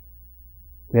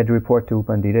we had to report to U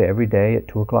Pandita every day at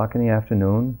 2 o'clock in the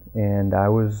afternoon, and I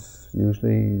was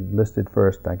usually listed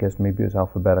first. I guess maybe it was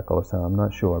alphabetical or something, I'm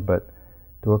not sure, but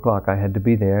 2 o'clock I had to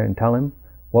be there and tell him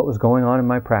what was going on in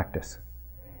my practice.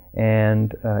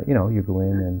 And, you know, you go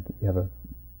in and you have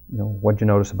what'd you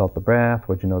notice about the breath?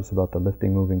 What'd you notice about the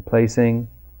lifting, moving, placing?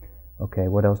 Okay,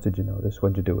 what else did you notice?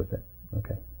 What'd you do with it?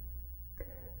 Okay.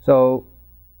 So,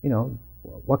 you know,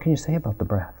 what can you say about the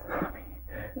breath?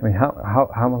 I mean,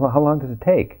 how long does it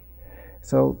take?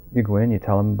 So you go in, you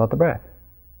tell them about the breath,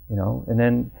 you know, and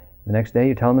then the next day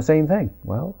you tell them the same thing.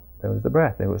 Well, there was the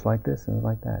breath. It was like this and it was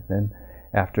like that. Then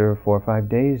after 4 or 5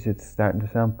 days, it's starting to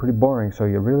sound pretty boring. So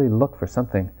you really look for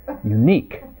something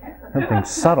unique, something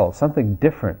subtle, something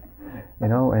different, you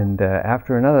know. And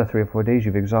after another 3 or 4 days,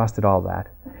 you've exhausted all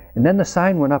that. And then the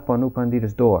sign went up on U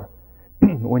Pandita's door.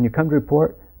 When you come to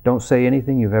report, don't say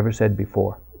anything you've ever said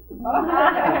before.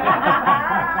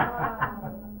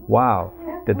 Wow,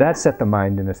 did that set the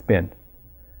mind in a spin?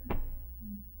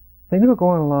 Things were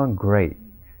going along great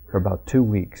for about 2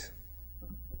 weeks.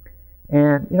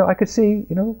 And, you know, I could see,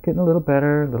 you know, getting a little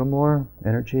better, a little more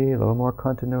energy, a little more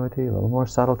continuity, a little more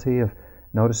subtlety of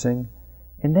noticing.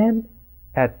 And then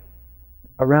at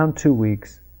around 2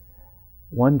 weeks,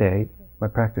 one day, my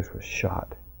practice was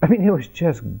shot. I mean, it was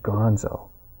just gonzo.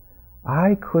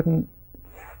 I couldn't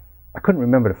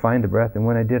remember to find the breath, and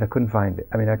when I did, I couldn't find it.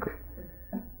 I mean,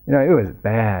 you know, it was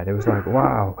bad. It was like,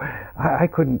 wow, I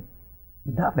couldn't,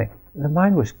 nothing. The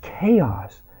mind was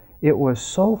chaos. It was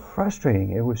so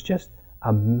frustrating. It was just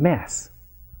a mess.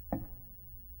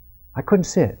 I couldn't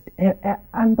sit.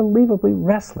 Unbelievably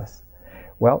restless.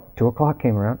 Well, 2 o'clock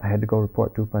came around. I had to go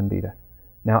report to U Pandita.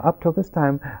 Now, up till this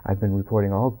time, I've been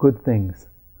reporting all good things.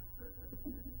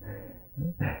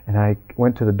 And I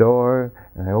went to the door,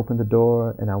 and I opened the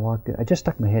door, and I walked in. I just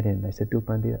stuck my head in, and I said, U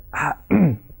Pandita,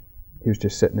 he was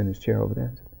just sitting in his chair over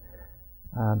there. I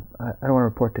said, I don't want to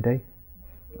report today.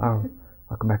 I'll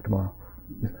come back tomorrow.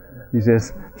 He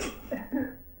says,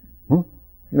 you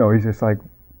know, he's just like,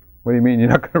 what do you mean you're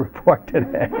not going to report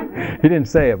today? He didn't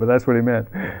say it, but that's what he meant.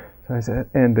 So I said,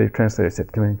 and the translator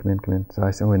said, come in. So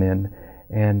I went in,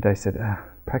 and I said,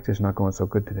 practice is not going so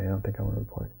good today. I don't think I want to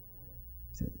report.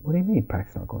 He said, what do you mean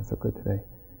practice is not going so good today?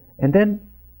 And then,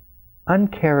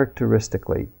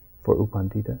 uncharacteristically for U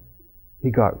Pandita,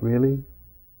 he got really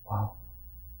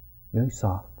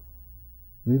soft,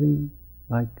 really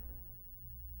like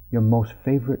your most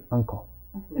favorite uncle.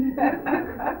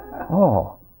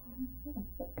 Oh,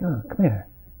 come here.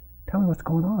 Tell me what's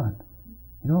going on.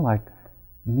 Like,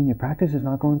 you mean your practice is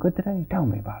not going good today? Tell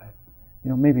me about it.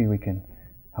 Maybe we can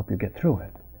help you get through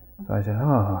it. So I said,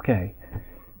 oh, okay.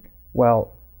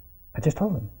 Well, I just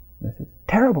told him. I said,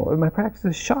 terrible. My practice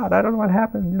is shot. I don't know what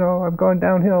happened. I'm going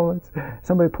downhill.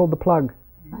 Somebody pulled the plug.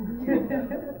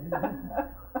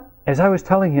 As I was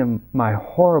telling him my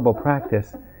horrible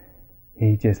practice,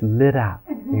 he just lit up.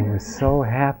 He was so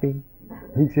happy.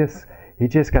 He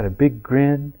just got a big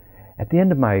grin. At the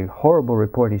end of my horrible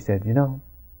report, he said,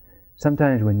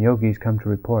 sometimes when yogis come to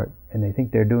report and they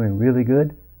think they're doing really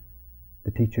good, the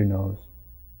teacher knows.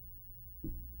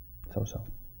 So.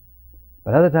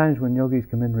 But other times when yogis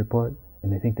come in to report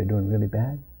and they think they're doing really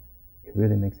bad, it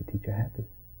really makes the teacher happy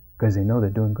because they know they're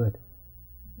doing good.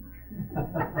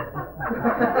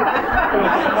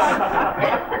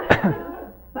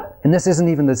 And this isn't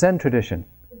even the Zen tradition.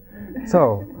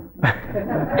 So,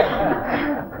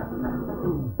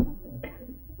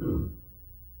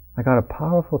 I got a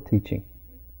powerful teaching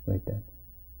right then.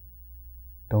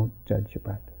 Don't judge your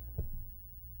practice.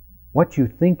 What you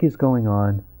think is going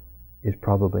on is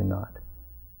probably not.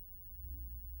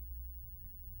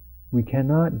 We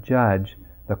cannot judge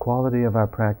the quality of our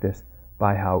practice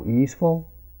by how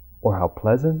easeful, or how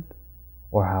pleasant,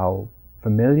 or how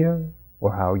familiar,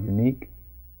 or how unique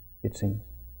it seems.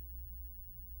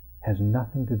 It has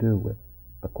nothing to do with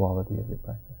the quality of your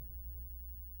practice.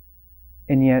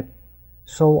 And yet,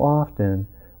 so often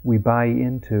we buy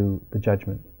into the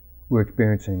judgment. We're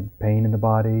experiencing pain in the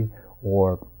body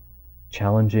or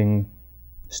challenging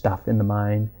stuff in the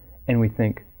mind, and we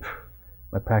think,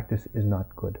 my practice is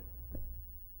not good.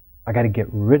 I got to get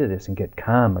rid of this and get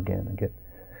calm again and get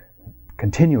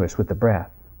continuous with the breath.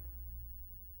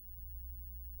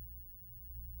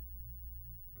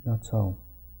 Not so.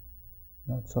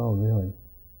 Not so, really.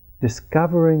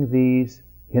 Discovering these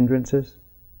hindrances,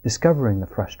 discovering the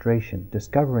frustration,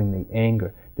 discovering the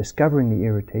anger, discovering the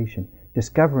irritation,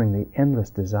 discovering the endless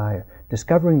desire,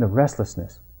 discovering the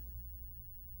restlessness.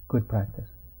 Good practice.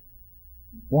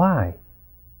 Why?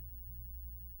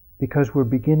 Because we're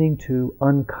beginning to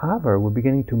uncover, we're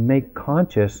beginning to make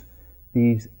conscious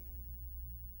these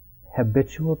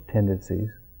habitual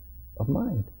tendencies of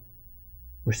mind.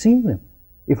 We're seeing them.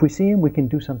 If we see them, we can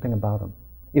do something about them.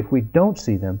 If we don't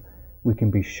see them, we can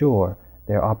be sure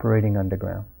they're operating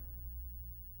underground,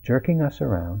 jerking us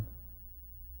around,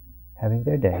 having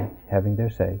their day, having their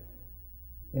say,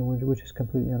 and we're just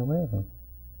completely unaware of them.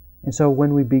 And so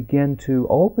when we begin to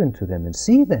open to them and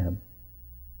see them,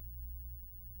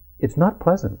 it's not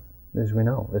pleasant, as we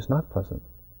know. It's not pleasant.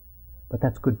 But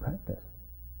that's good practice.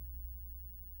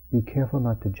 Be careful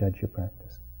not to judge your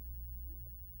practice.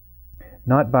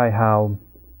 Not by how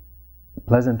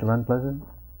pleasant or unpleasant,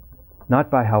 not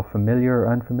by how familiar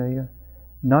or unfamiliar,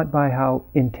 not by how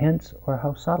intense or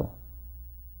how subtle,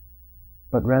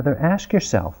 but rather ask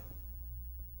yourself,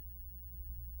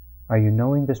 are you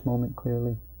knowing this moment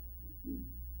clearly?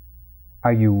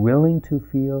 Are you willing to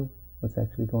feel what's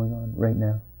actually going on right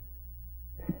now?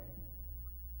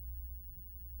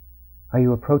 Are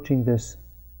you approaching this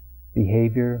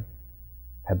behavior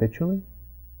habitually,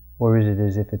 or is it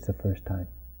as if it's the first time?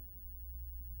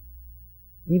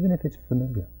 Even if it's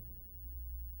familiar.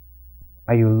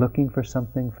 Are you looking for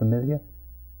something familiar,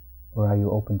 or are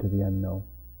you open to the unknown?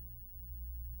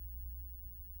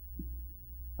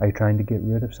 Are you trying to get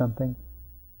rid of something,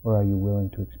 or are you willing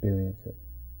to experience it?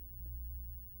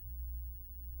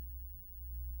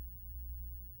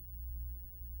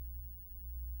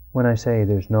 When I say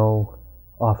there's no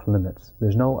off limits,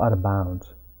 there's no out of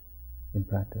bounds in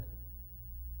practice.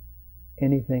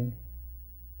 Anything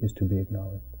is to be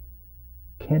acknowledged,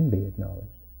 can be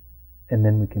acknowledged, and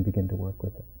then we can begin to work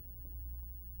with it.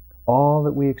 All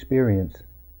that we experience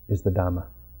is the Dhamma.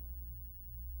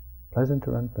 Pleasant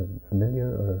or unpleasant, familiar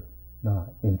or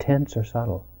not, intense or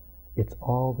subtle, it's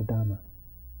all the Dhamma,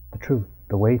 the truth,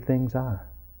 the way things are.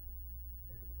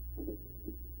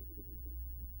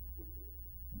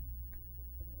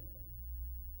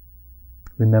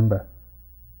 Remember,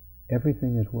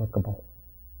 everything is workable.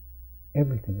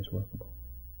 Everything is workable.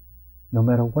 No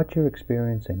matter what you're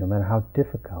experiencing, no matter how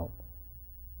difficult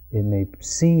it may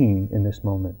seem in this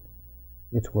moment,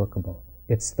 it's workable.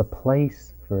 It's the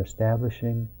place for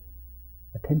establishing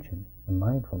attention, a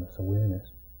mindfulness,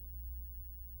 awareness.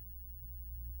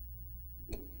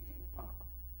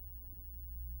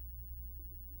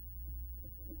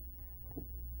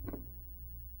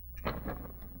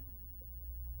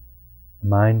 The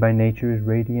mind by nature is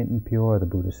radiant and pure, the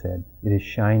Buddha said. It is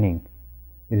shining.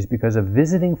 It is because of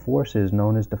visiting forces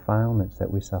known as defilements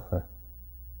that we suffer.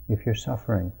 If you're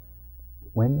suffering,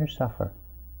 when you suffer,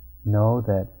 know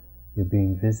that you're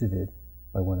being visited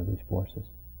by one of these forces.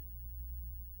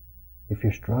 If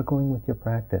you're struggling with your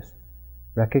practice,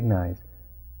 recognize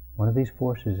one of these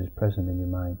forces is present in your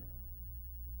mind.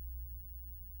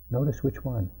 Notice which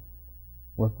one.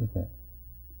 Work with it.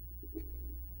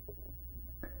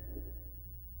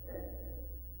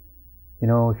 You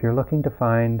know, if you're looking to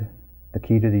find the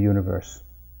key to the universe,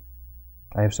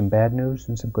 I have some bad news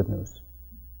and some good news.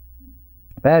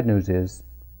 The bad news is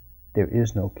there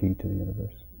is no key to the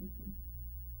universe.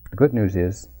 The good news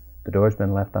is the door's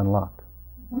been left unlocked.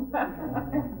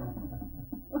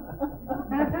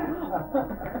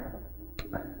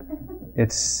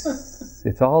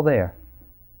 It's all there.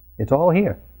 It's all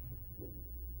here.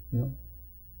 You know?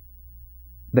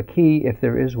 The key, if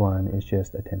there is one, is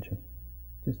just attention.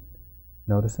 Just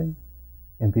noticing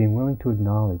and being willing to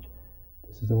acknowledge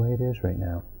this is the way it is right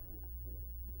now.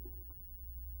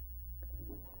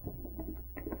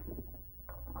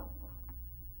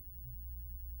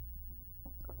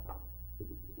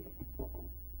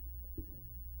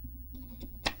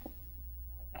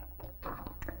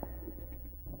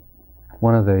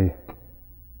 One of the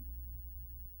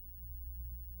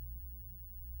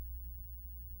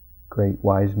great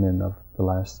wise men of the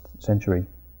last century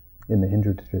in the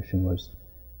Hindu tradition was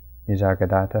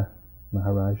Nisargadatta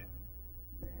Maharaj.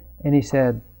 And he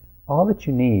said, all that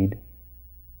you need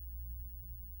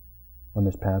on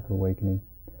this path of awakening,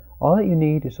 all that you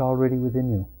need is already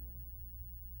within you.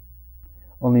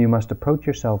 Only you must approach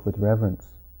yourself with reverence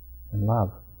and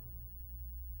love.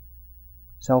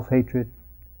 Self-hatred,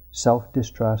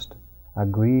 self-distrust are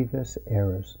grievous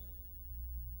errors.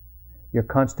 Your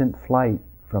constant flight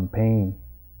from pain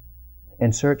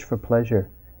and search for pleasure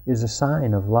is a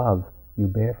sign of love you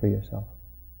bear for yourself.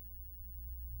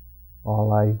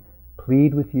 All I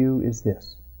plead with you is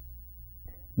this: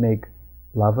 make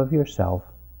love of yourself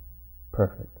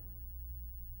perfect.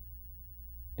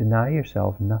 Deny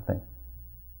yourself nothing.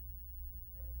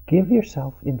 Give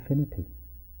yourself infinity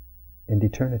and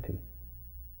eternity,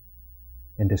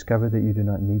 and discover that you do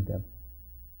not need them,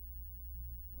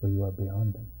 for you are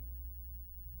beyond them.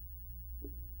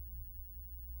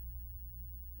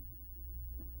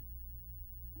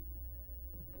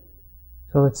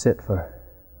 So let's sit for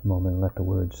a moment and let the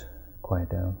words quiet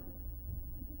down.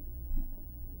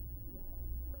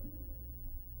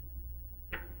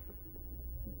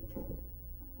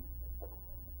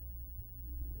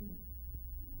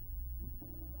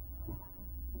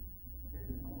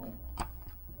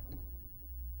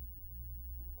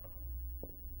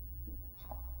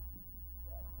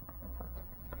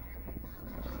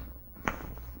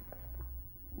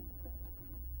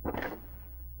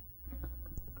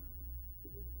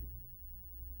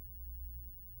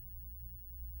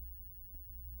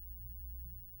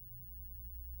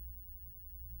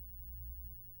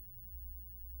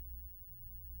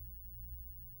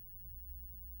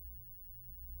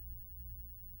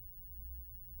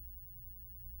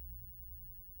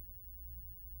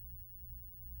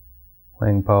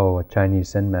 Wang Po, a Chinese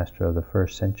Zen master of the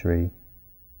 1st century,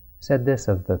 said this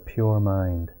of the pure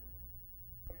mind.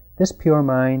 This pure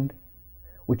mind,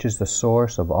 which is the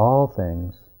source of all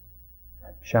things,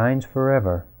 shines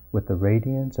forever with the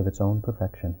radiance of its own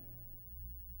perfection.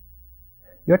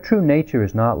 Your true nature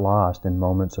is not lost in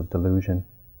moments of delusion,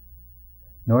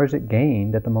 nor is it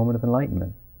gained at the moment of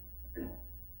enlightenment.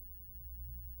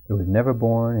 It was never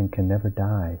born and can never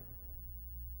die.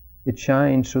 It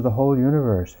shines through the whole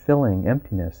universe, filling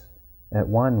emptiness, at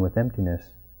one with emptiness.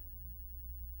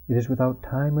 It is without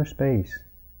time or space.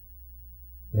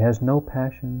 It has no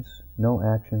passions, no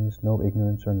actions, no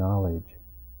ignorance or knowledge.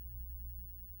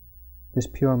 This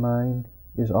pure mind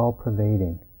is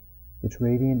all-pervading, its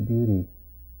radiant beauty.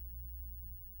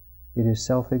 It is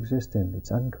self-existent,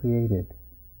 it's uncreated.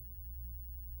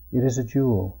 It is a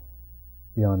jewel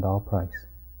beyond all price.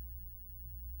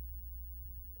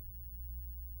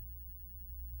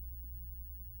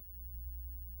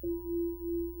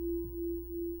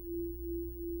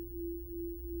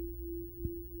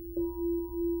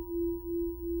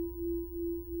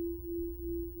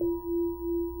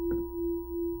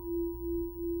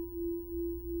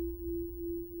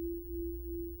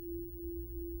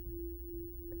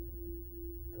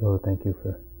 So thank you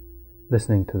for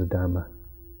listening to the Dharma.